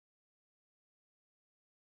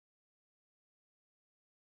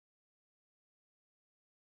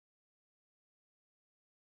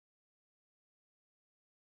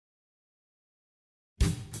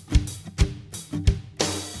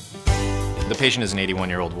patient is an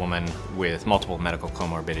 81-year-old woman with multiple medical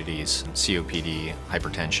comorbidities, COPD,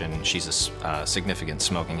 hypertension. She's a significant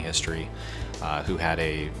smoking history, who had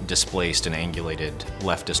a displaced and angulated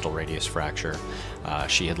left distal radius fracture.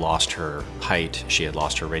 She had lost her height, she had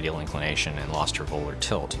lost her radial inclination, and lost her volar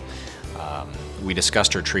tilt. We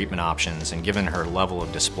discussed her treatment options, and given her level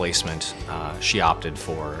of displacement, she opted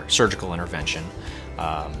for surgical intervention.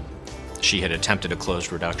 She had attempted a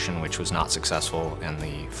closed reduction, which was not successful, and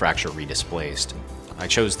the fracture redisplaced. I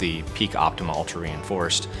chose the PEEK-OPTIMA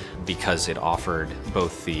Ultra-Reinforced because it offered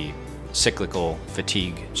both the cyclical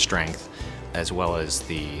fatigue strength as well as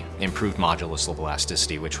the improved modulus of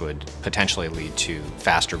elasticity, which would potentially lead to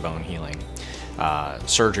faster bone healing.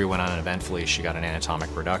 Surgery went on uneventfully. She got an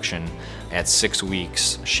anatomic reduction. At 6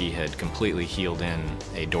 weeks, she had completely healed in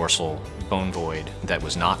a dorsal bone void that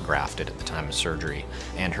was not grafted at the time of surgery,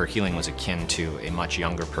 and her healing was akin to a much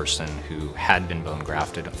younger person who had been bone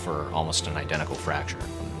grafted for almost an identical fracture.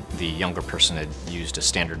 The younger person had used a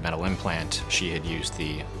standard metal implant. She had used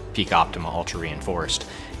the PEEK-OPTIMA Ultra-Reinforced,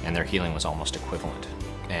 and their healing was almost equivalent.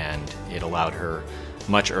 And it allowed her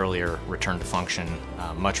much earlier return to function,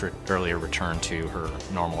 much earlier return to her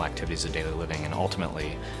normal activities of daily living, and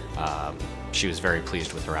ultimately she was very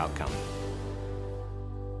pleased with her outcome.